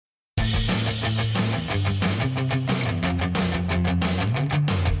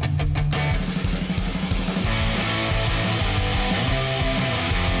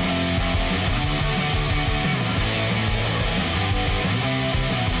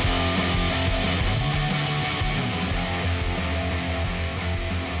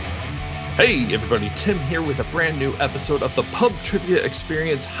Hey everybody, Tim here with a brand new episode of the Pub Trivia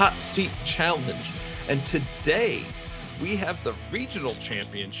Experience Hot Seat Challenge. And today we have the regional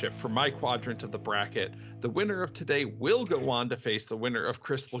championship for my quadrant of the bracket. The winner of today will go on to face the winner of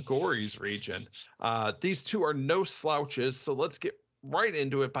Chris Ligori's region. These two are no slouches, so let's get right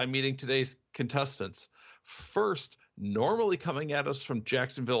into it by meeting today's contestants. First, normally coming at us from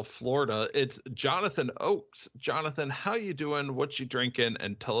Jacksonville, Florida, it's Jonathan Oakes. Jonathan, how you doing? What you drinking?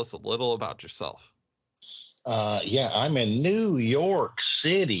 And tell us a little about yourself. I'm in New York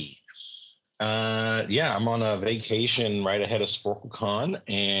City. I'm on a vacation right ahead of SporkleCon,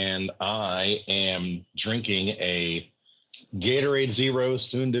 and I am drinking a Gatorade Zero,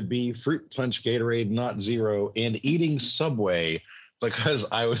 soon to be Fruit Punch Gatorade Not Zero, and eating Subway because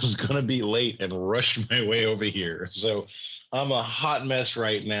I was going to be late and rush my way over here. So I'm a hot mess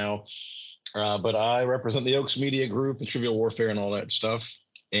right now, but I represent the Oaks Media Group and Trivial Warfare and all that stuff.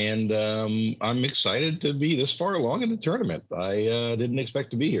 And I'm excited to be this far along in the tournament. I didn't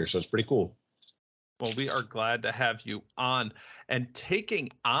expect to be here, so it's pretty cool. Well, we are glad to have you on. And taking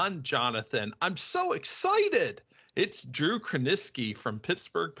on Jonathan, I'm so excited. It's Drew Kroniski from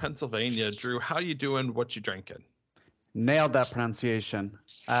Pittsburgh, Pennsylvania. Drew, how you doing? What you drinking? Nailed that pronunciation.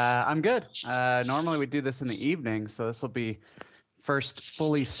 I'm good. Normally we do this in the evening, so this will be first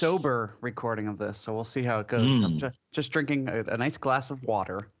fully sober recording of this. So we'll see how it goes. I'm just drinking a nice glass of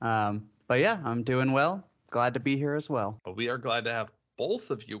water. But yeah, I'm doing well. Glad to be here as well. Well, we are glad to have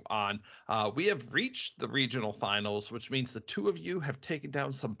both of you on. We have reached the regional finals, which means the two of you have taken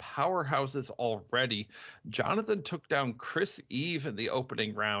down some powerhouses already. Jonathan took down Chris Eve in the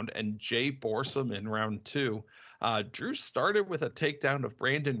opening round and Jay Borsum in round two. Drew started with a takedown of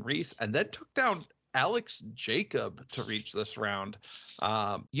Brandon Reese and then took down Alex Jacob to reach this round.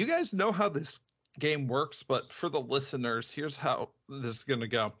 You guys know how this game works, but for the listeners, here's how this is going to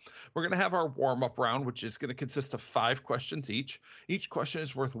go. We're going to have our warm-up round, which is going to consist of 5 questions each. Each question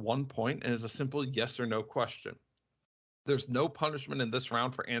is worth 1 point and is a simple yes or no question. There's no punishment in this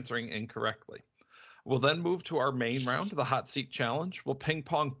round for answering incorrectly. We'll then move to our main round, the Hot Seat Challenge. We'll ping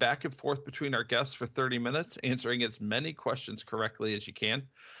pong back and forth between our guests for 30 minutes, answering as many questions correctly as you can.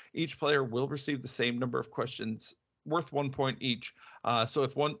 Each player will receive the same number of questions worth 1 point each. So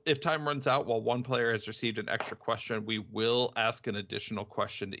if time runs out while one player has received an extra question, we will ask an additional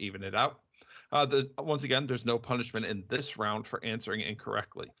question to even it out. Once again, there's no punishment in this round for answering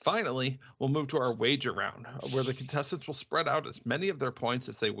incorrectly. Finally, we'll move to our wager round, where the contestants will spread out as many of their points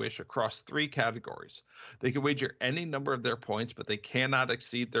as they wish across 3 categories. They can wager any number of their points, but they cannot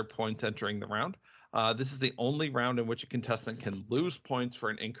exceed their points entering the round. This is the only round in which a contestant can lose points for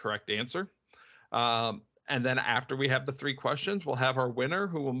an incorrect answer. And then after we have the 3 questions, we'll have our winner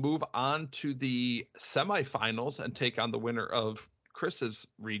who will move on to the semifinals and take on the winner of Chris's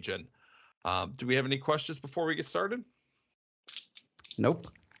region. Do we have any questions before we get started? Nope.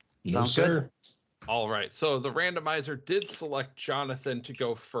 Sounds good. All right. So the randomizer did select Jonathan to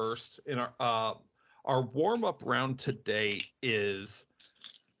go first. In our warm-up round today is,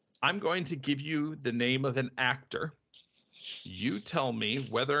 I'm going to give you the name of an actor. You tell me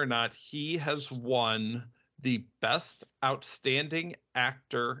whether or not he has won the Best Outstanding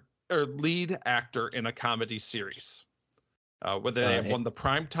Actor or Lead Actor in a Comedy Series. Whether they have won the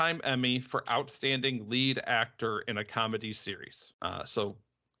Primetime Emmy for Outstanding Lead Actor in a Comedy Series.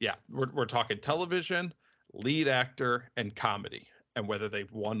 We're talking television, lead actor, and comedy, and whether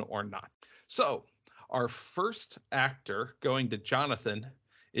they've won or not. So our first actor going to Jonathan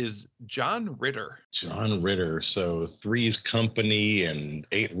is John Ritter. John Ritter. So Three's Company and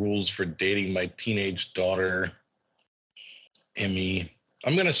 8 Rules for Dating My Teenage Daughter. Emmy.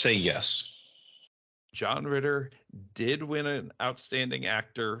 I'm going to say yes. John Ritter did win an Outstanding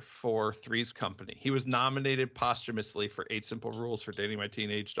Actor for Three's Company. He was nominated posthumously for 8 Simple Rules for Dating My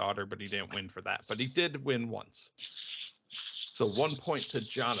Teenage Daughter, but he didn't win for that. But he did win once. So 1 point to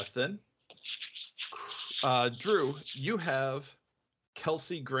Jonathan. Drew, you have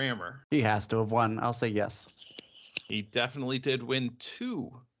Kelsey Grammer. He has to have won. I'll say yes. He definitely did win 2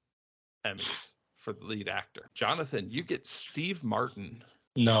 Emmys for the lead actor. Jonathan, you get Steve Martin.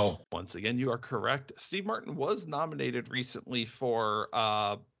 No. Once again, you are correct. Steve Martin was nominated recently for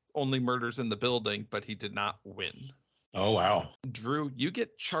Only Murders in the Building, but he did not win. Oh, wow. Drew, you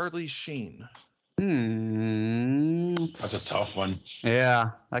get Charlie Sheen. That's a tough one.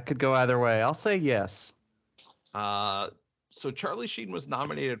 Yeah, that could go either way. I'll say yes. So Charlie Sheen was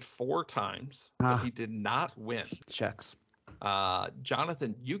nominated 4 times, but he did not win. Checks.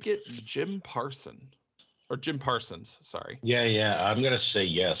 Jonathan, you get Jim Parsons, sorry. Yeah. I'm going to say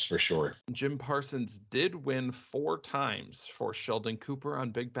yes for sure. Jim Parsons did win 4 times for Sheldon Cooper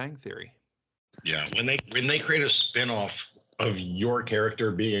on Big Bang Theory. Yeah, when they create a spinoff of your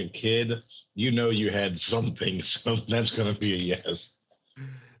character being a kid, you know you had something, so that's going to be a yes.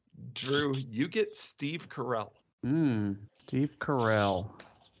 Drew, you get Steve Carell. Steve Carell.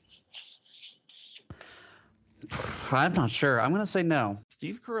 I'm not sure. I'm going to say no.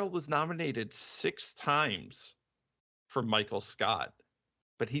 Steve Carell was nominated 6 times for Michael Scott,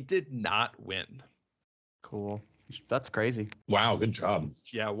 but he did not win. Cool. That's crazy. Wow, good job.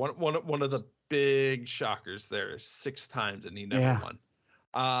 Yeah, one of the big shockers there. 6 times and he never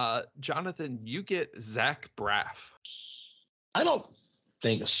won. Jonathan, you get Zach Braff. I don't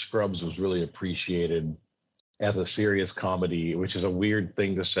think Scrubs was really appreciated as a serious comedy, which is a weird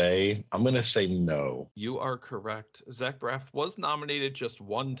thing to say. I'm going to say no. You are correct. Zach Braff was nominated just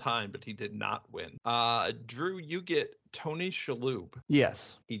 1 time, but he did not win. Drew, you get Tony Shalhoub.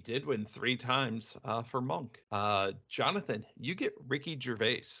 Yes. He did win 3 times for Monk. Jonathan, you get Ricky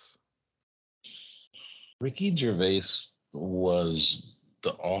Gervais. Ricky Gervais was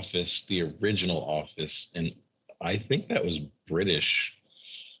The Office, the original Office, and I think that was British,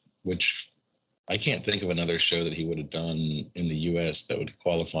 which I can't think of another show that he would have done in the U.S. that would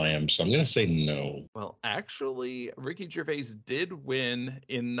qualify him. So I'm going to say no. Well, actually, Ricky Gervais did win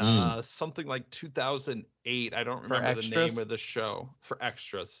in something like 2008. I don't remember the name of the show. For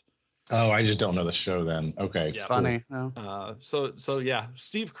Extras. Oh, I just don't know the show then. Okay. It's funny. No. So yeah,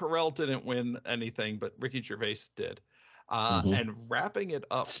 Steve Carell didn't win anything, but Ricky Gervais did. And wrapping it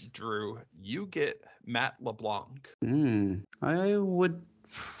up, Drew, you get Matt LeBlanc. I would.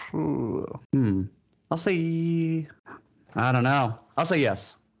 I'll say. I don't know. I'll say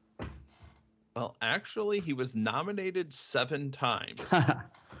yes. Well, actually, he was nominated 7 times.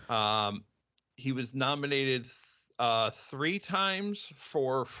 He was nominated 3 times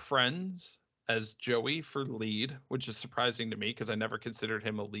for Friends as Joey for lead, which is surprising to me because I never considered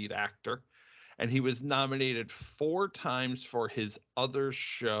him a lead actor. And he was nominated 4 times for his other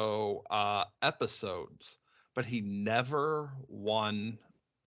show Episodes, but he never won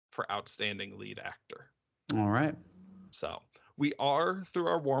for Outstanding Lead Actor. All right. So we are through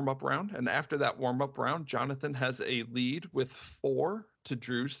our warm-up round, and after that warm-up round, Jonathan has a lead with 4 to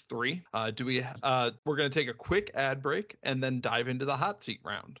Drew's 3. We're going to take a quick ad break and then dive into the hot seat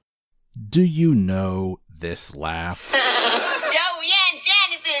round. Do you know this laugh? Joey and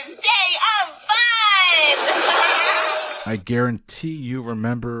Janice's Day of Fun! I guarantee you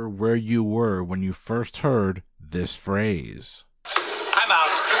remember where you were when you first heard this phrase. I'm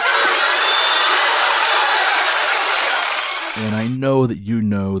out. And I know that you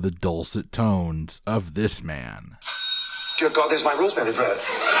know the dulcet tones of this man. Dear God, there's my rosemary bread.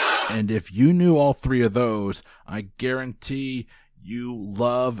 And if you knew all 3 of those, I guarantee you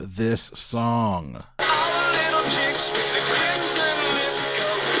love this song.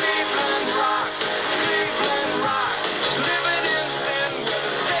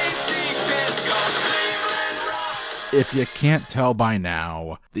 If you can't tell by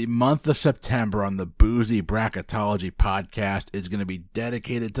now, the month of September on the Boozy Bracketology podcast is going to be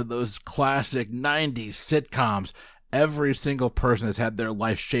dedicated to those classic 90s sitcoms. Every single person has had their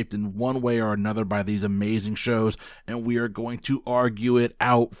life shaped in one way or another by these amazing shows, and we are going to argue it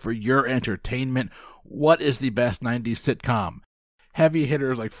out for your entertainment. What is the best 90s sitcom? Heavy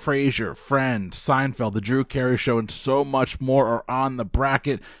hitters like Frasier, Friends, Seinfeld, The Drew Carey Show, and so much more are on the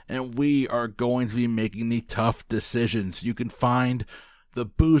bracket, and we are going to be making the tough decisions. You can find the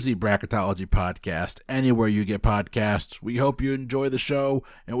Boozy Bracketology podcast anywhere you get podcasts. We hope you enjoy the show,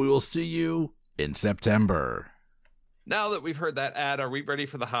 and we will see you in September. Now that we've heard that ad, are we ready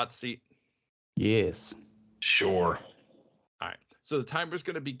for the hot seat? Yes. Sure. All right. So the timer's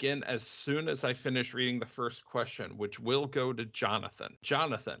going to begin as soon as I finish reading the first question, which will go to Jonathan.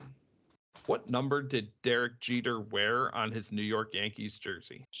 Jonathan, what number did Derek Jeter wear on his New York Yankees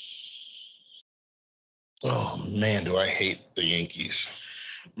jersey? Oh, man, do I hate the Yankees.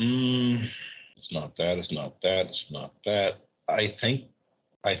 It's not that. It's not that. It's not that. I think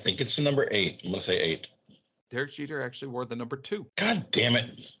it's the number 8. I'm going to say 8. Derek Jeter actually wore the number 2. God damn it.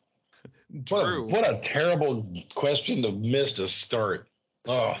 Drew. What a terrible question to miss to start.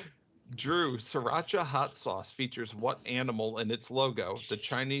 Oh. Drew, Sriracha hot sauce features what animal in its logo, the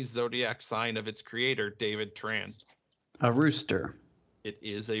Chinese zodiac sign of its creator, David Tran? A rooster. It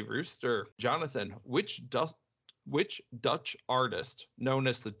is a rooster. Jonathan, which Dutch artist, known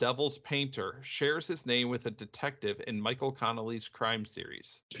as the Devil's Painter, shares his name with a detective in Michael Connelly's crime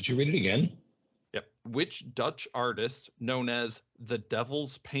series? Could you read it again? Yep. Which Dutch artist, known as the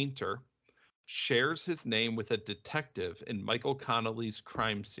Devil's Painter, shares his name with a detective in Michael Connelly's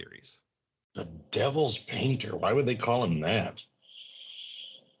crime series? The Devil's Painter. Why would they call him that?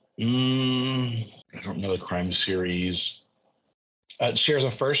 I don't know the crime series. Shares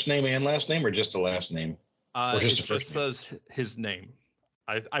a first name and last name, or just a last name? Or just It a first just name? says his name.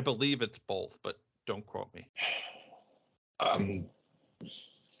 I believe it's both, but don't quote me.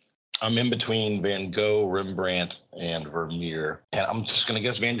 I'm in between Van Gogh, Rembrandt, and Vermeer, and I'm just going to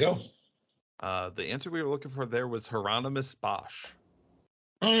guess Van Gogh. The answer we were looking for there was Hieronymus Bosch.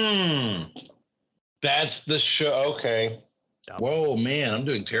 That's the show. Okay. Yep. Whoa, man, I'm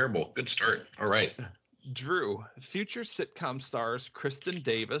doing terrible. Good start. All right. Drew, future sitcom stars Kristen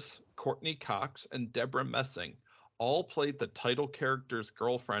Davis, Courtney Cox, and Deborah Messing all played the title character's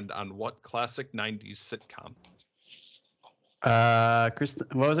girlfriend on what classic 90s sitcom?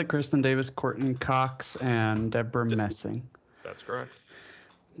 What was it? Kristen Davis, Courtney Cox, and Deborah Messing. That's correct.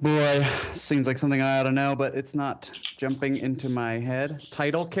 Boy, seems like something I ought to know, but it's not jumping into my head.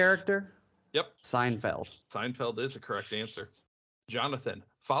 Title character? Yep. Seinfeld. Seinfeld is a correct answer. Jonathan,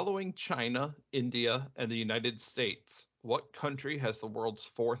 following China, India, and the United States, what country has the world's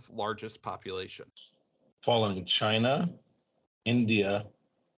fourth largest population? Following China, India,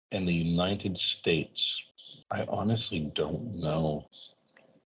 and the United States. I honestly don't know.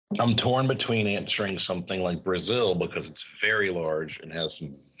 I'm torn between answering something like Brazil because it's very large and has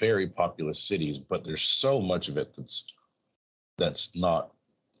some very populous cities, but there's so much of it that's not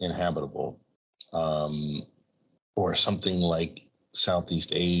inhabitable. Or something like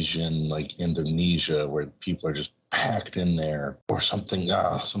Southeast Asian, like Indonesia, where people are just packed in there, or something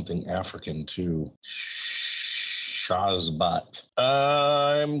African too. Shazbat.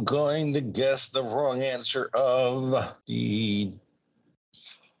 I'm going to guess the wrong answer of the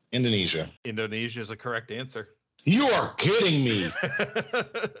Indonesia. Indonesia is a correct answer. You are kidding me.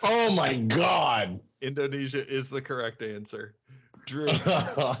 Oh my God. Indonesia is the correct answer. Drew,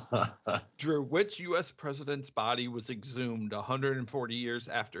 which U.S. president's body was exhumed 140 years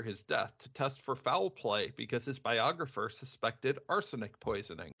after his death to test for foul play because his biographer suspected arsenic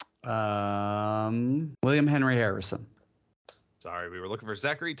poisoning? William Henry Harrison. Sorry, we were looking for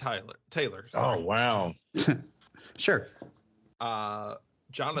Zachary Taylor. Oh, wow. Sure.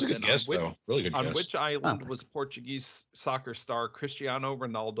 Jonathan, good guess, though. Really good on guess. which island was Portuguese soccer star Cristiano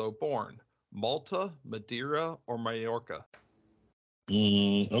Ronaldo born? Malta, Madeira, or Mallorca?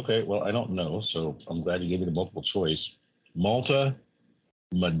 Okay, well, I don't know, so I'm glad you gave me the multiple choice. Malta,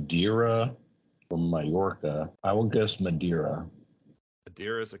 Madeira, or Mallorca. I will guess Madeira.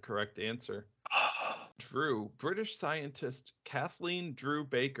 Madeira is a correct answer. Drew, British scientist Kathleen Drew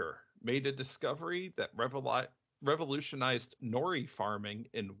Baker made a discovery that revolutionized nori farming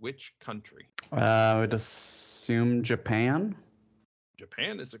in which country? I would assume Japan.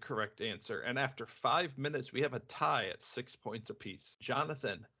 Japan is a correct answer. And after 5 minutes, we have a tie at 6 points apiece.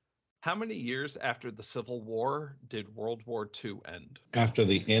 Jonathan, how many years after the Civil War did World War II end? After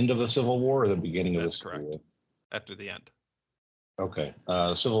the end of the Civil War or the beginning of the Civil War? After the end. Okay.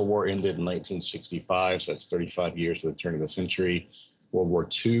 The Civil War ended in 1965, so that's 35 years to the turn of the century. World War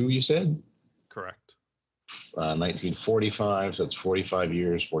II, you said? Correct. 1945, so that's 45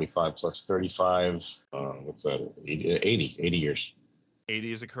 years. 45 plus 35, what's that? 80 years.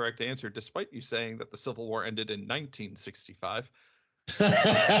 80 is a correct answer, despite you saying that the Civil War ended in 1965.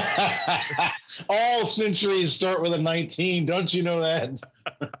 All centuries start with a 19. Don't you know that?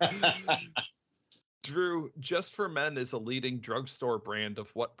 Drew, Just for Men is a leading drugstore brand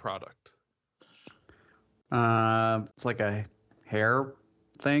of what product? It's like a hair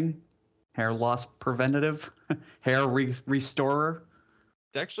thing, hair loss preventative, hair restorer.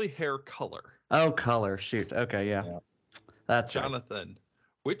 It's actually hair color. Oh, color. Shoot. Okay, yeah. That's Jonathan, right.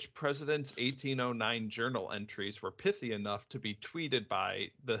 Which president's 1809 journal entries were pithy enough to be tweeted by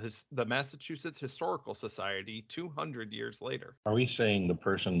the Massachusetts Historical Society 200 years later? Are we saying the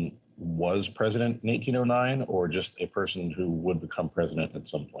person was president in 1809 or just a person who would become president at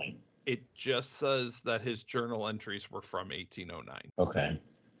some point? It just says that his journal entries were from 1809. Okay.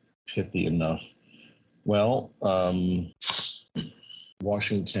 Pithy enough. Well,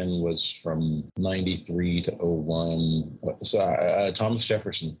 Washington was from 93 to 01. So Thomas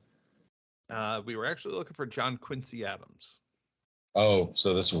Jefferson. We were actually looking for John Quincy Adams. Oh,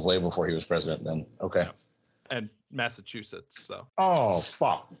 so this was way before he was president then. Okay. Yeah. And Massachusetts, so. Oh,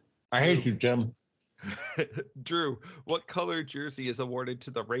 fuck. I hate you, Jim. Drew, what color jersey is awarded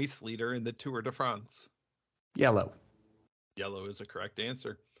to the race leader in the Tour de France? Yellow. Yellow is a correct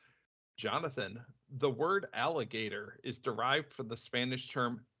answer. Jonathan, the word alligator is derived from the Spanish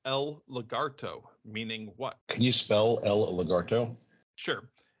term el lagarto, meaning what? Can you spell el lagarto? Sure.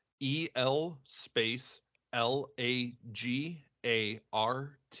 E-L space L-A-G-A-R-T-O.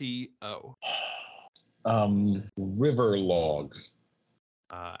 River log.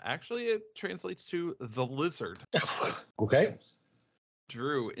 Actually, it translates to the lizard. Okay.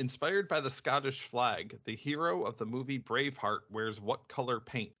 Drew, inspired by the Scottish flag, the hero of the movie Braveheart wears what color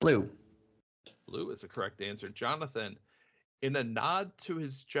paint? Blue. Blue is the correct answer. Jonathan, in a nod to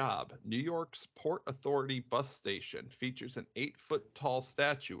his job, New York's Port Authority bus station features an 8-foot-tall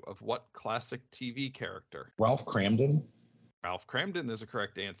statue of what classic TV character? Ralph Cramden. Ralph Cramden is a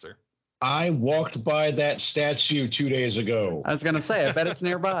correct answer. I walked by that statue 2 days ago. I was going to say, I bet it's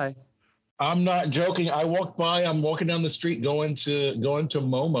nearby. I'm not joking. I walked by. I'm walking down the street going to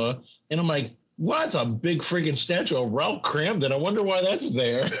MoMA, and I'm like, "Wow, it's a big freaking statue of Ralph Cramden. I wonder why that's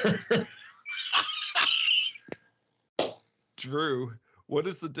there." Drew, what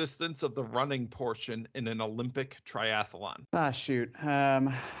is the distance of the running portion in an Olympic triathlon? Shoot.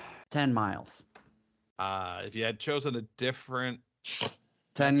 10 miles. If you had chosen a different,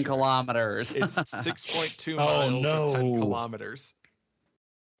 10 kilometers. it's 6.2 Oh, miles or 10 no. kilometers.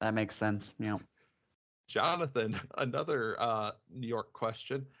 That makes sense. Yeah. Jonathan, another New York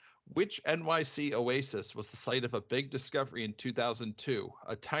question. Which NYC oasis was the site of a big discovery in 2002?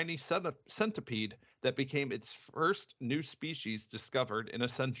 A tiny centipede that became its first new species discovered in a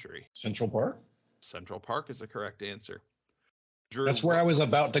century. Central Park. Central Park is the correct answer. Drew, That's where I was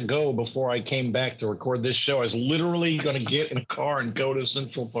about to go before I came back to record this show. I was literally going to get in a car and go to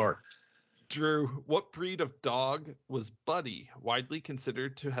Central Park. Drew, what breed of dog was Buddy, widely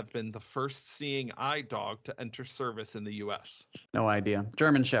considered to have been the first seeing eye dog to enter service in the U.S.? No idea.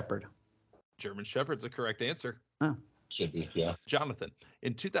 German Shepherd. German Shepherd's the correct answer. Should be, yeah. Jonathan,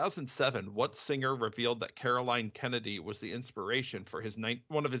 in 2007, what singer revealed that Caroline Kennedy was the inspiration for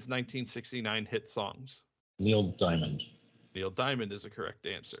one of his 1969 hit songs? Neil Diamond. Neil Diamond is the correct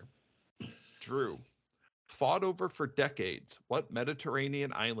answer. Drew, fought over for decades, what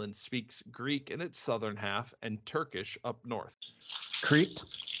Mediterranean island speaks Greek in its southern half and Turkish up north? Crete.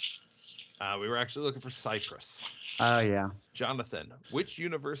 We were actually looking for Cyprus. Oh, yeah. Jonathan, which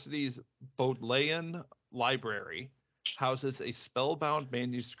university's Bodleian Library houses a spellbound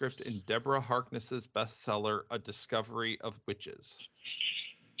manuscript in Deborah Harkness's bestseller, A Discovery of Witches?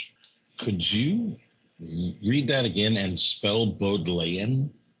 Could you read that again and spell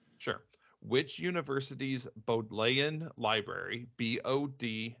Bodleian? Sure. Which university's Bodleian Library,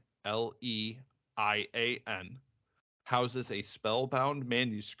 Bodleian, houses a spellbound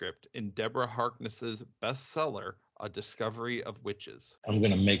manuscript in Deborah Harkness's bestseller, A Discovery of Witches? I'm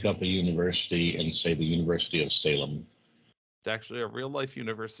going to make up a university and say the University of Salem. It's actually a real-life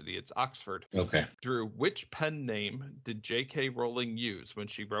university. It's Oxford. Okay. Drew, which pen name did J.K. Rowling use when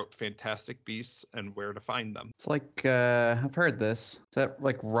she wrote Fantastic Beasts and Where to Find Them? It's like, I've heard this. Is that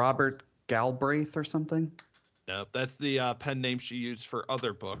like Robert Galbraith or something? No, that's the pen name she used for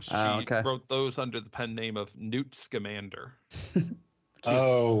other books. She okay. wrote those under the pen name of Newt Scamander.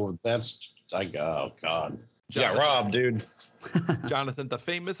 Oh, oh, God. Yeah, Jonathan, Rob, dude. Jonathan, the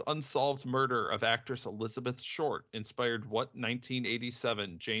famous unsolved murder of actress Elizabeth Short inspired what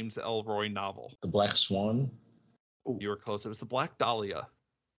 1987 James Ellroy novel? The Black Swan. You were close. It was The Black Dahlia.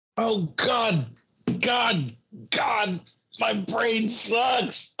 Oh, God. My brain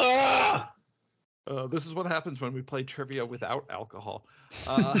sucks. Ah! This is what happens when we play trivia without alcohol.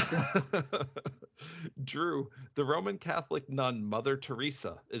 Drew, the Roman Catholic nun Mother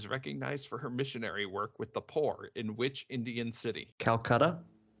Teresa is recognized for her missionary work with the poor in which Indian city? Calcutta.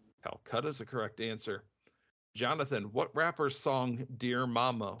 Calcutta is the correct answer. Jonathan, what rapper's song Dear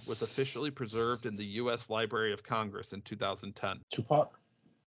Mama was officially preserved in the U.S. Library of Congress in 2010? Tupac.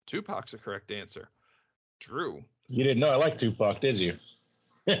 Tupac's the correct answer. Drew. You didn't know I like Tupac, did you?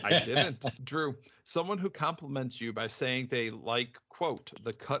 I didn't. Drew, someone who compliments you by saying they like, quote,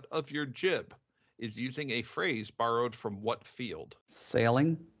 the cut of your jib is using a phrase borrowed from what field?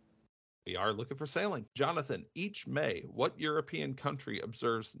 Sailing. We are looking for sailing. Jonathan, each May, what European country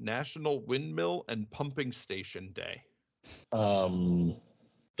observes National Windmill and Pumping Station Day? The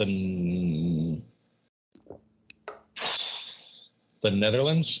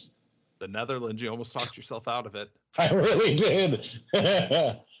Netherlands. The Netherlands. You almost talked yourself out of it. I really did.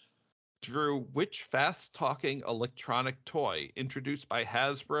 Drew, which fast-talking electronic toy introduced by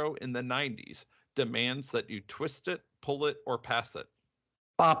Hasbro in the 90s demands that you twist it, pull it, or pass it?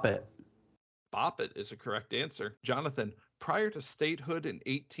 Bop it. Bop it is a correct answer. Jonathan, prior to statehood in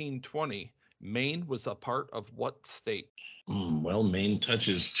 1820, Maine was a part of what state? Well, Maine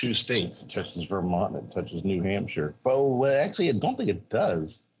touches two states. It touches Vermont and it touches New Hampshire. Oh, well, actually, I don't think it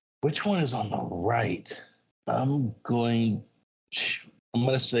does. Which one is on the right? I'm going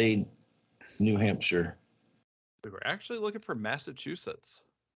to say New Hampshire. We were actually looking for Massachusetts.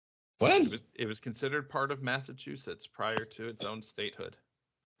 What? It was considered part of Massachusetts prior to its own statehood.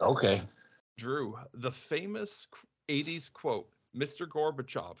 Okay. Drew, the famous 80s quote, Mr.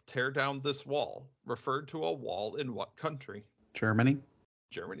 Gorbachev, tear down this wall, referred to a wall in what country? Germany.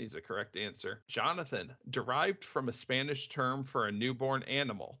 Germany is a correct answer. Jonathan, derived from a Spanish term for a newborn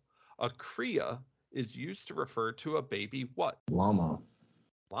animal, a cria is used to refer to a baby what? Llama.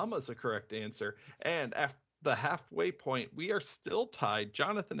 Llama is a correct answer. And at the halfway point, we are still tied.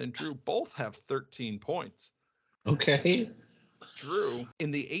 Jonathan and Drew both have 13 points. Okay. Drew, in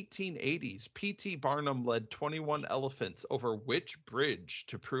the 1880s, P.T. Barnum led 21 elephants over which bridge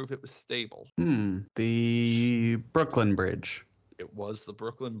to prove it was stable? The Brooklyn Bridge. It was the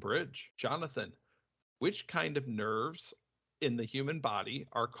Brooklyn Bridge. Jonathan, which kind of nerves in the human body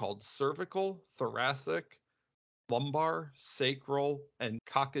are called cervical, thoracic, lumbar, sacral, and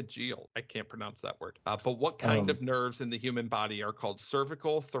coccygeal? I can't pronounce that word. But what kind of nerves in the human body are called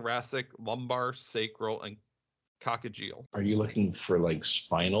cervical, thoracic, lumbar, sacral, and coccygeal? Are you looking for like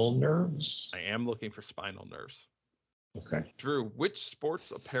spinal nerves? I am looking for spinal nerves. Okay. Drew, which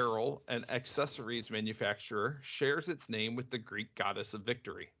sports apparel and accessories manufacturer shares its name with the Greek goddess of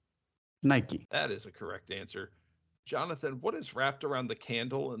victory? Nike. That is a correct answer. Jonathan, what is wrapped around the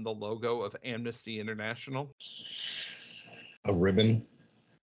candle in the logo of Amnesty International? A ribbon.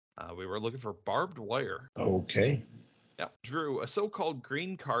 We were looking for barbed wire. Okay. Yeah. Drew, a so-called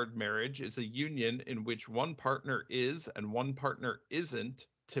green card marriage is a union in which one partner is and one partner isn't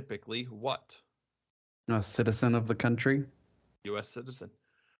typically what? A citizen of the country. U.S. citizen.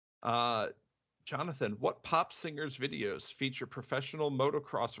 Jonathan, what pop singer's videos feature professional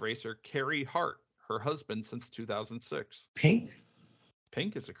motocross racer Carrie Hart, her husband since 2006? Pink.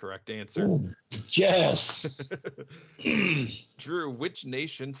 Pink is a correct answer. Ooh, yes. Drew, which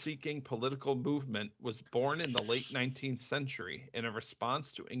nation-seeking political movement was born in the late 19th century in a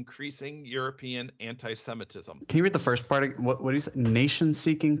response to increasing European anti-Semitism? Can you read the first part? What do you say?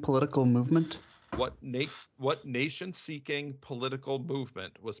 Nation-seeking political movement? What nation-seeking political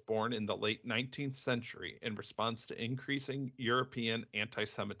movement was born in the late 19th century in response to increasing European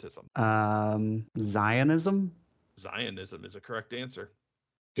anti-Semitism? Zionism? Zionism is a correct answer.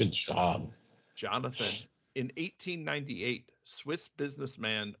 Good job. Jonathan, in 1898, Swiss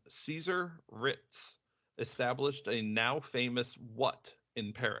businessman Caesar Ritz established a now famous what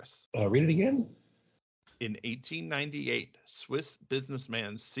in Paris? Read it again. In 1898, Swiss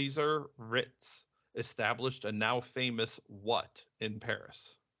businessman Caesar Ritz established a now famous what in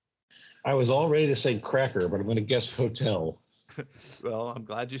Paris? I was all ready to say cracker, but I'm going to guess hotel. Well, I'm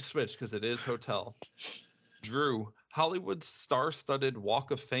glad you switched because it is hotel. Drew, Hollywood's star-studded Walk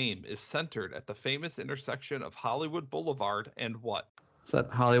of Fame is centered at the famous intersection of Hollywood Boulevard and what? Is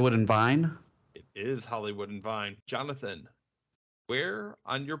that Hollywood and Vine? It is Hollywood and Vine. Jonathan, where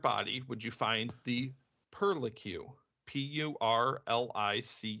on your body would you find the Purlicue? P-U-R-L-I-C-U-E.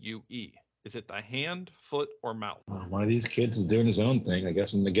 Is it the hand, foot, or mouth? One of these kids is doing his own thing. I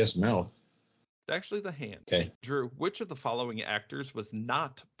guess I'm going to guess mouth. It's actually the hand. Okay. Drew, which of the following actors was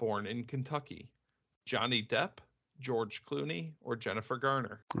not born in Kentucky? Johnny Depp, George Clooney, or Jennifer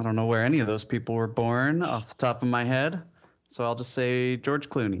Garner? I don't know where any of those people were born off the top of my head, so I'll just say George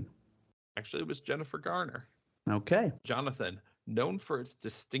Clooney. Actually, it was Jennifer Garner. Okay. Jonathan, known for its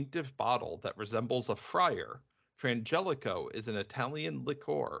distinctive bottle that resembles a friar, Frangelico is an Italian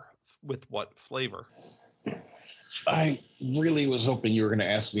liqueur with what flavor? I really was hoping you were going to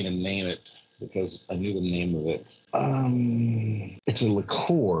ask me to name it because I knew the name of it. It's a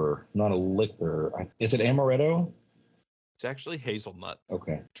liqueur, not a liquor. Is it amaretto? It's actually hazelnut.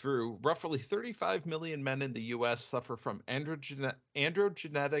 Okay. Drew, roughly 35 million men in the U.S. suffer from androgenetic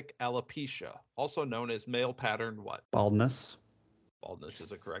alopecia, also known as male pattern what? Baldness. Baldness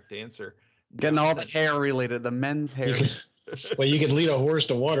is a correct answer. Getting all the hair related, the men's hair. Well, you can lead a horse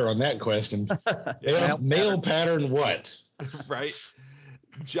to water on that question. Male pattern what? Right?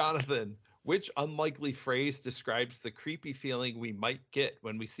 Jonathan, which unlikely phrase describes the creepy feeling we might get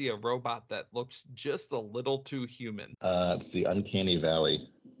when we see a robot that looks just a little too human? It's the uncanny valley.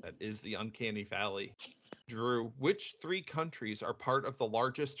 That is the uncanny valley. Drew, which three countries are part of the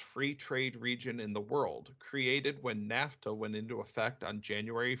largest free trade region in the world, created when NAFTA went into effect on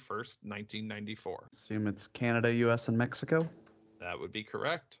January 1st, 1994? Assume it's Canada, U.S., and Mexico. That would be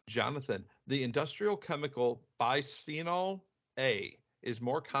correct. Jonathan, the industrial chemical bisphenol A is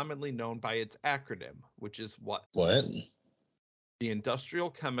more commonly known by its acronym, which is what? What? The industrial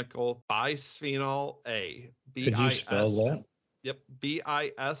chemical bisphenol A. Could you spell that? Yep,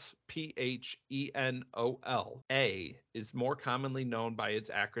 B-I-S-P-H-E-N-O-L. A is more commonly known by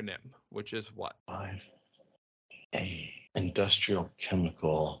its acronym, which is what? 5A. Industrial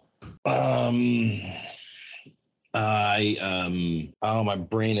chemical. My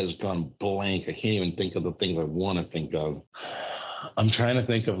brain has gone blank. I can't even think of the things I want to think of. I'm trying to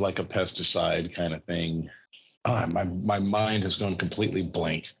think of like a pesticide kind of thing. My mind has gone completely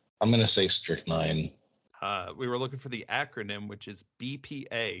blank. I'm going to say strychnine. We were looking for the acronym, which is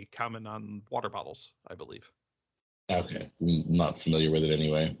BPA, common on water bottles, I believe. Okay, I'm not familiar with it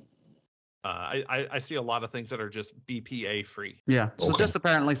anyway. I see a lot of things that are just BPA free. Yeah. So Okay. just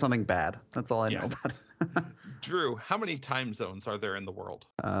apparently something bad. That's all I know about it. Drew, how many time zones are there in the world?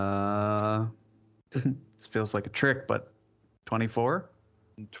 This feels like a trick, but 24?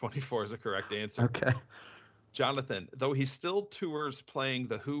 24 is the correct answer. Okay. Jonathan, though he still tours playing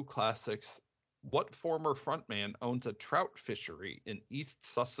the Who classics, what former frontman owns a trout fishery in East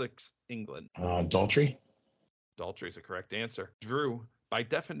Sussex, England? Daltrey? Daltrey is the correct answer. Drew, by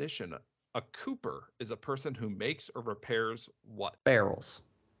definition, a cooper is a person who makes or repairs what? Barrels.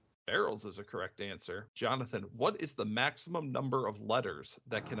 Barrels is a correct answer. Jonathan, what is the maximum number of letters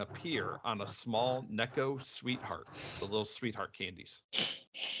that can appear on a small Necco Sweetheart, the little sweetheart candies?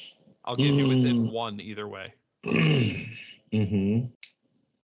 I'll give you within one either way. Mm-hmm.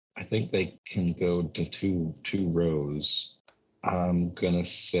 I think they can go to two rows. I'm gonna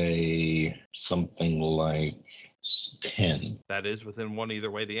say something like 10. That is within one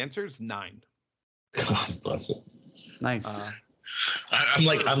either way. The answer is 9. God bless it. Nice. I'm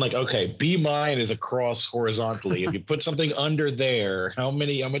like, okay, be mine is across horizontally. If you put something under there, how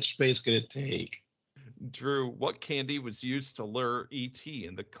much space could it take? Drew, what candy was used to lure E.T.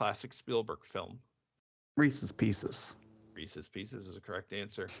 in the classic Spielberg film? Reese's Pieces. Reese's Pieces is a correct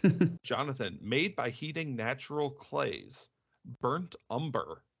answer. Jonathan, made by heating natural clays, burnt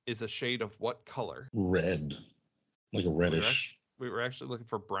umber is a shade of what color? Red, like a reddish. We were actually looking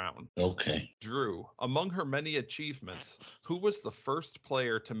for brown. Okay. Drew, among her many achievements, who was the first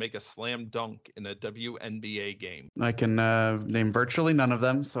player to make a slam dunk in a WNBA game? I can name virtually none of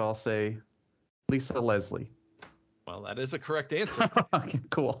them, so I'll say Lisa Leslie. Well, that is a correct answer. Okay,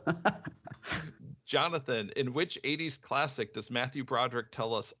 cool. Jonathan, in which 80s classic does Matthew Broderick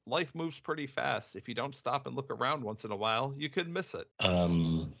tell us life moves pretty fast? If you don't stop and look around once in a while, you could miss it.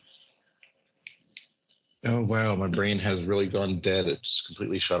 Oh wow, my brain has really gone dead. It's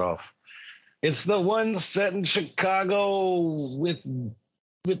completely shut off. It's the one set in Chicago with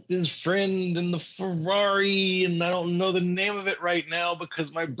his friend in the Ferrari, and I don't know the name of it right now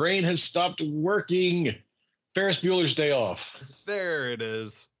because my brain has stopped working. Ferris Bueller's Day Off. There it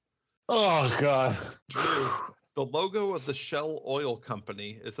is. Oh God. Drew, the logo of the Shell Oil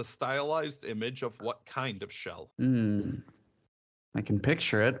Company is a stylized image of what kind of shell? I can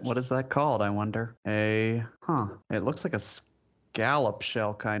picture it. What is that called, I wonder? It looks like a scallop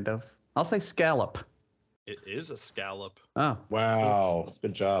shell, kind of. I'll say scallop. It is a scallop. Oh, Wow.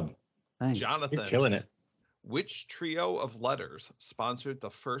 Good job. thanks. Jonathan, You're killing it. which trio of letters sponsored the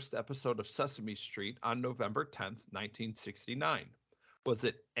first episode of Sesame Street on November 10th, 1969? Was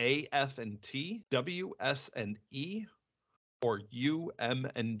it A, F, and T, W, S, and E, or U, M,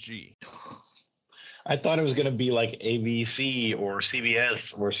 and G? I thought it was going to be like ABC or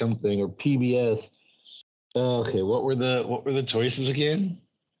CBS or something or PBS. Okay, what were the choices again?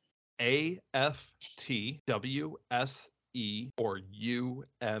 A, F, T, W, S, E, or U,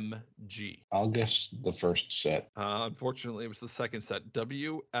 M, G? I'll guess the first set. Unfortunately, it was the second set.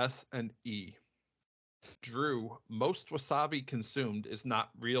 W, S, and E. Drew, most wasabi consumed is not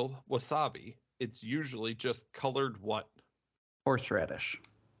real wasabi. It's usually just colored what? Horseradish.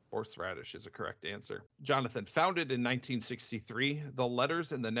 Horseradish is a correct answer. Jonathan, founded in 1963, the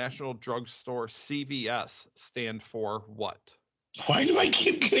letters in the National Drugstore CVS stand for what? Why do I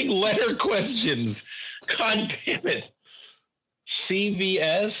keep getting letter questions? God damn it.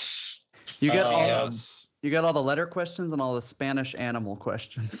 CVS? You get all Yes. you got all the letter questions and all the Spanish animal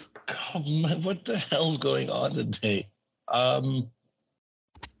questions. God, what the hell's going on today?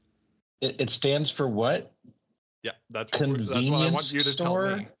 It stands for what? Yeah, that's what I want you to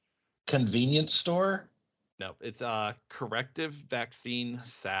tell me. Convenience store? No, it's corrective vaccine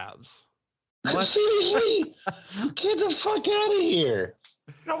salves. What? Seriously? Get the fuck out of here.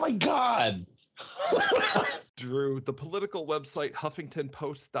 Oh my God. Drew, the political website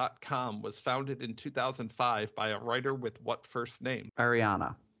HuffingtonPost.com was founded in 2005 by a writer with what first name?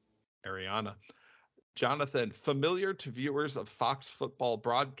 Ariana. Ariana. Jonathan, familiar to viewers of Fox football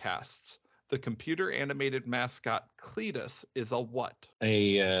broadcasts, the computer animated mascot Cletus is a what?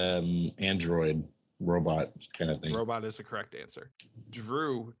 A android. robot kind of thing. Robot is a correct answer.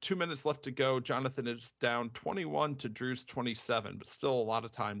 Drew, 2 minutes left to go. Jonathan is down 21 to Drew's 27, but still a lot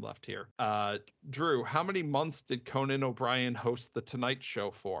of time left here. Drew, how many months did Conan O'Brien host The Tonight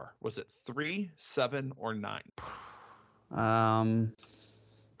Show for? Was it 3, 7, or 9?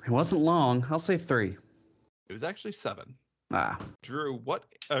 It wasn't long. I'll say 3. It was actually 7. Drew,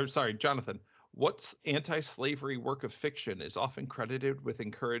 Jonathan, what anti-slavery work of fiction is often credited with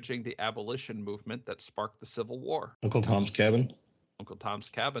encouraging the abolition movement that sparked the Civil War? Uncle Tom's Cabin. Uncle Tom's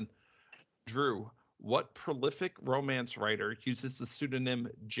Cabin. Drew, what prolific romance writer uses the pseudonym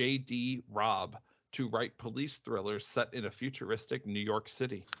J.D. Robb to write police thrillers set in a futuristic New York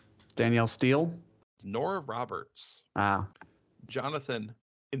City? Danielle Steele. Nora Roberts. Jonathan,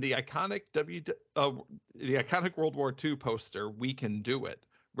 in the iconic World War II poster, We Can Do It,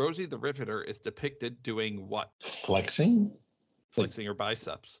 Rosie the Riveter is depicted doing what? Flexing Flexing her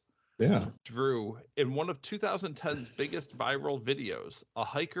biceps. Yeah. Drew, in one of 2010's biggest viral videos, a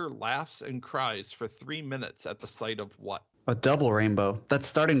hiker laughs and cries for 3 minutes at the sight of what? A double rainbow. That's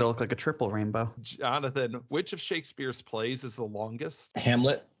starting to look like a triple rainbow. Jonathan, which of Shakespeare's plays is the longest?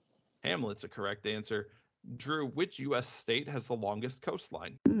 Hamlet. Hamlet's a correct answer. Drew, which U.S. state has the longest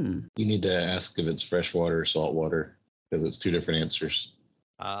coastline? You need to ask if it's freshwater or saltwater, because it's 2 different answers.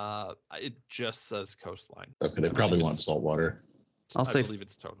 It just says coastline. Okay, they probably want saltwater. I believe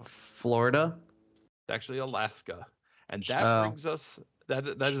it's total. Florida. It's actually Alaska. And that brings us,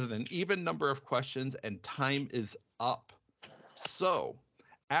 that is an even number of questions, and time is up. So,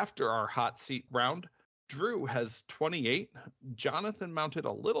 after our hot seat round, Drew has 28. Jonathan mounted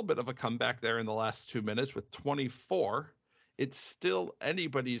a little bit of a comeback there in the last 2 minutes with 24. It's still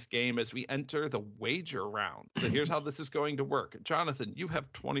anybody's game as we enter the wager round. So here's how this is going to work. Jonathan, you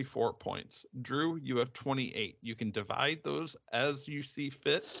have 24 points. Drew, you have 28. You can divide those as you see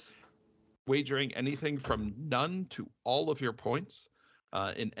fit, wagering anything from none to all of your points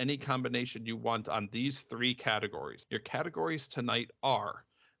in any combination you want on these 3 categories. Your categories tonight are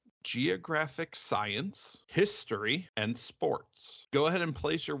geographic science, history, and sports. Go ahead and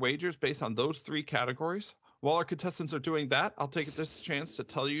place your wagers based on those 3 categories. While our contestants are doing that, I'll take this chance to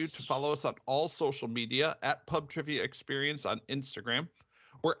tell you to follow us on all social media at Pub Trivia Experience on Instagram.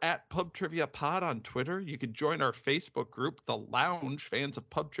 We're at Pub Trivia Pod on Twitter. You can join our Facebook group, The Lounge, fans of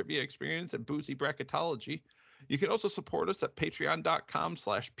Pub Trivia Experience and Boozy Bracketology. You can also support us at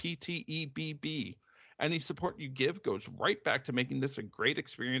patreon.com/PTEBB. Any support you give goes right back to making this a great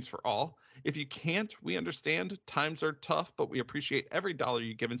experience for all. If you can't, we understand times are tough, but we appreciate every dollar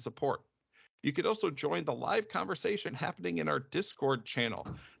you give in support. You can also join the live conversation happening in our Discord channel.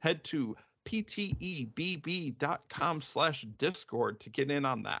 Head to ptebb.com/Discord to get in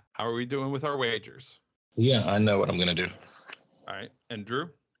on that. How are we doing with our wagers? Yeah, I know what I'm going to do. All right. And Drew?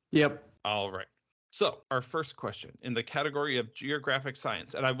 Yep. All right. So our first question in the category of geographic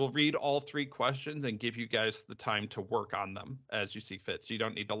science, and I will read all 3 questions and give you guys the time to work on them as you see fit. So you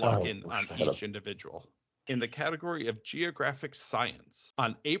don't need to log in on each individual. In the category of geographic science,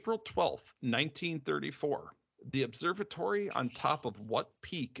 on April 12th, 1934, the observatory on top of what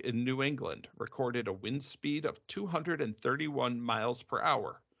peak in New England recorded a wind speed of 231 miles per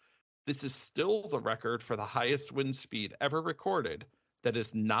hour? This is still the record for the highest wind speed ever recorded that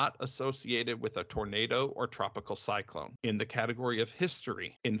is not associated with a tornado or tropical cyclone. In the category of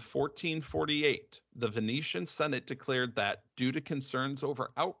history, in 1448, the Venetian Senate declared that, due to concerns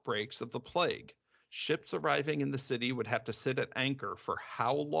over outbreaks of the plague, ships arriving in the city would have to sit at anchor for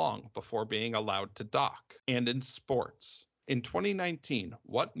how long before being allowed to dock? And in sports, in 2019,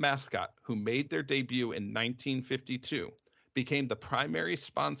 what mascot who made their debut in 1952 became the primary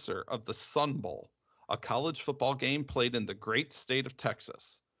sponsor of the Sun Bowl, a college football game played in the great state of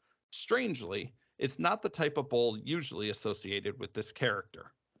Texas? Strangely, it's not the type of bowl usually associated with this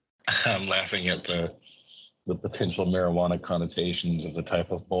character. I'm laughing at the potential marijuana connotations of the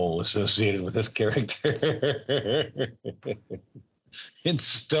type of bowl associated with this character. It's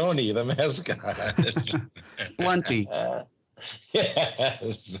Stony, the mascot. Plenty.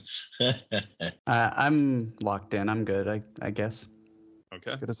 Yes. I'm locked in. I'm good, I guess.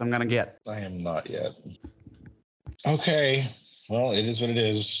 Okay. As good as I'm going to get. I am not yet. Okay. Well, it is what it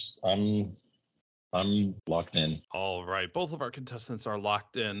is. I'm locked in. All right. Both of our contestants are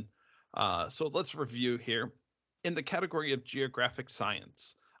locked in. So let's review here. In the category of geographic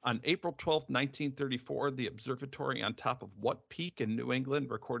science, on April 12, 1934, the observatory on top of what peak in New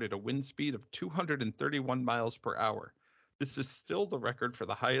England recorded a wind speed of 231 miles per hour? This is still the record for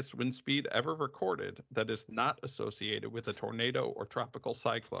the highest wind speed ever recorded that is not associated with a tornado or tropical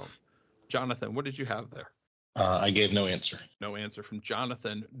cyclone. Jonathan, what did you have there? I gave no answer. No answer from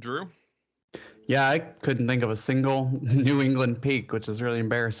Jonathan. Drew? Yeah, I couldn't think of a single New England peak, which is really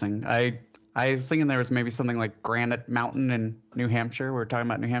embarrassing. I was thinking there was maybe something like Granite Mountain in New Hampshire. We were talking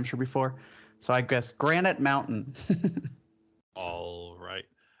about New Hampshire before. So I guess Granite Mountain. All right.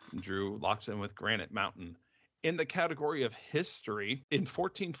 Drew locks in with Granite Mountain. In the category of history, in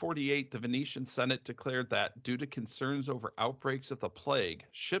 1448, the Venetian Senate declared that due to concerns over outbreaks of the plague,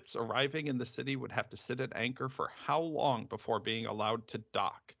 ships arriving in the city would have to sit at anchor for how long before being allowed to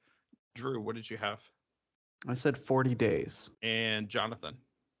dock? Drew, what did you have? I said 40 days. And Jonathan?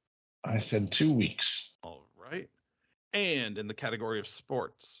 I said 2 weeks. All right. And in the category of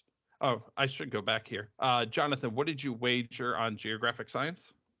sports, oh, I should go back here. Jonathan, what did you wager on geographic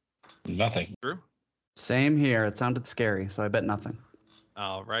science? Nothing. Drew? Same here. It sounded scary, so I bet nothing.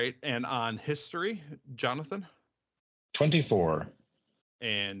 All right. And on history, Jonathan? 24.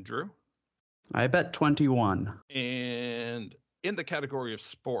 And Drew? I bet 21. And in the category of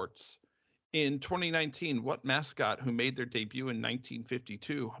sports, in 2019, what mascot who made their debut in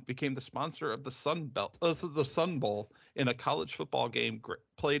 1952 became the sponsor of the Sun Bowl in a college football game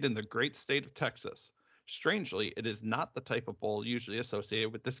played in the great state of Texas? Strangely, it is not the type of bowl usually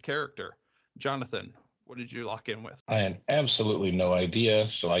associated with this character. Jonathan, what did you lock in with? I had absolutely no idea,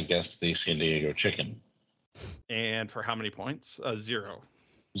 so I guessed the San Diego Chicken. And for how many points? 0.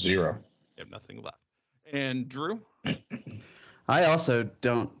 0. You have nothing left. And Drew? I also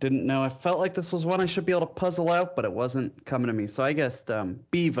didn't know. I felt like this was one I should be able to puzzle out, but it wasn't coming to me. So I guessed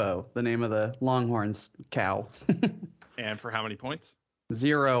Bevo, the name of the Longhorns cow. And for how many points?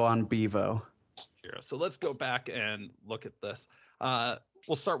 0 on Bevo. 0. So let's go back and look at this.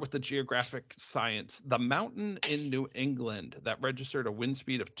 We'll start with the geographic science. The mountain in New England that registered a wind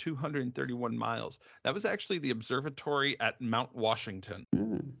speed of 231 miles. That was actually the observatory at Mount Washington.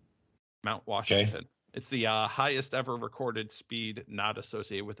 Mount Washington. Okay. It's the highest ever recorded speed not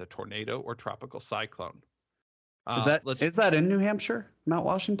associated with a tornado or tropical cyclone. Is that in New Hampshire, Mount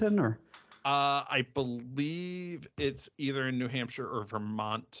Washington, or? I believe it's either in New Hampshire or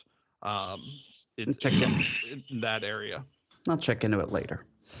Vermont. It's in that area. I'll check into it later.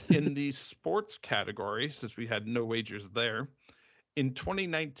 In the sports category, since we had no wagers there, in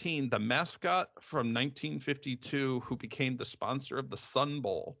 2019, the mascot from 1952 who became the sponsor of the Sun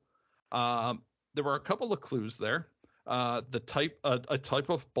Bowl, there were a couple of clues there. A type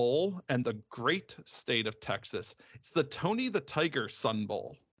of bowl and the great state of Texas. It's the Tony the Tiger Sun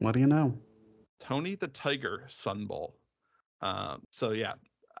Bowl. What do you know? Tony the Tiger Sun Bowl. But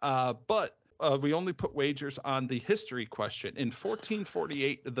we only put wagers on the history question. In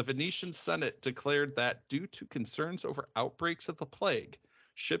 1448, the Venetian Senate declared that due to concerns over outbreaks of the plague,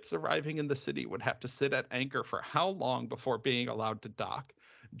 ships arriving in the city would have to sit at anchor for how long before being allowed to dock?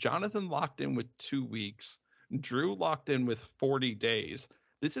 Jonathan locked in with 2 weeks. Drew locked in with 40 days.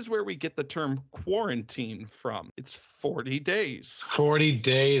 This is where we get the term quarantine from. It's 40 days. 40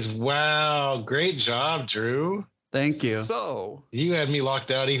 days. Wow. Great job, Drew. Thank you. So you had me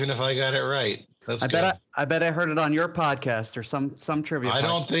locked out even if I got it right. That's good. I bet I heard it on your podcast or some trivia podcast. I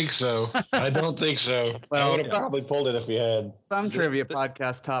don't think so. Well, I would have probably pulled it if you had. Some trivia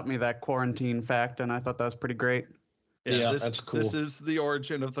podcast taught me that quarantine fact, and I thought that was pretty great. Yeah, that's cool. This is the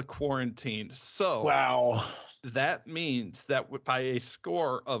origin of the quarantine. So wow. That means that by a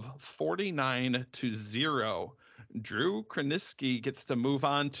score of 49-0, Drew Kraniski gets to move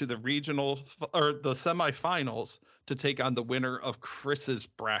on to the regional or the semifinals to take on the winner of Chris's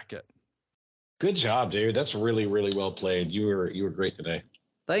bracket. Good job, dude. That's really, really well played. You were great today.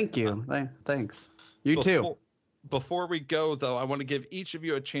 Thank you. Thanks. You too. Before we go, though, I want to give each of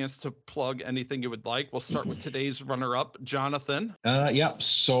you a chance to plug anything you would like. We'll start with today's runner-up, Jonathan.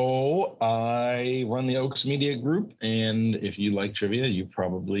 So I run the Oaks Media Group, and if you like trivia, you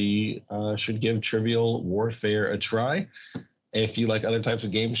probably should give Trivial Warfare a try. If you like other types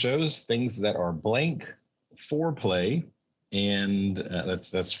of game shows, things that are blank, foreplay, and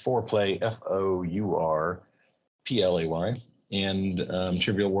that's foreplay, FOURPLAY. And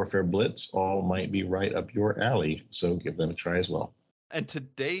Trivial Warfare Blitz all might be right up your alley. So give them a try as well. And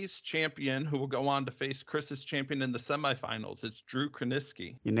today's champion, who will go on to face Chris's champion in the semifinals, it's Drew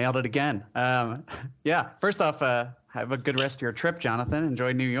Kraniski. You nailed it again. First off, have a good rest of your trip, Jonathan.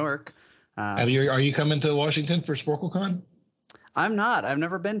 Enjoy New York. Are you coming to Washington for SporkleCon? I'm not. I've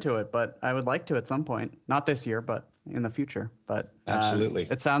never been to it, but I would like to at some point. Not this year, but in the future. But absolutely,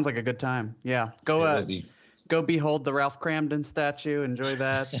 it sounds like a good time. Yeah, go behold the Ralph Cramden statue. Enjoy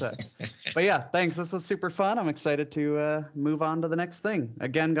that. But yeah, thanks. This was super fun. I'm excited to move on to the next thing.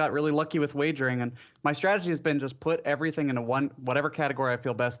 Again, got really lucky with wagering, and my strategy has been just put everything into whatever category I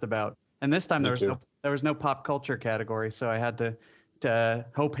feel best about. And this time there was no pop culture category, so I had to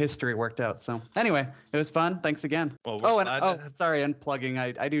hope history worked out. So anyway, it was fun. Thanks again. Well, sorry, and plugging.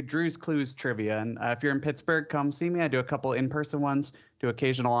 I do Drew's Clues trivia, and if you're in Pittsburgh, come see me. I do a couple in-person ones, do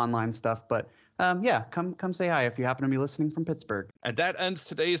occasional online stuff, but yeah, come say hi if you happen to be listening from Pittsburgh. And that ends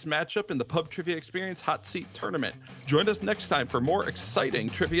today's matchup in the Pub Trivia Experience Hot Seat Tournament. Join us next time for more exciting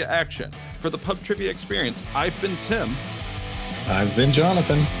trivia action. For the Pub Trivia Experience, I've been Tim. I've been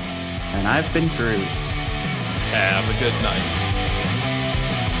Jonathan. And I've been Drew. Have a good night.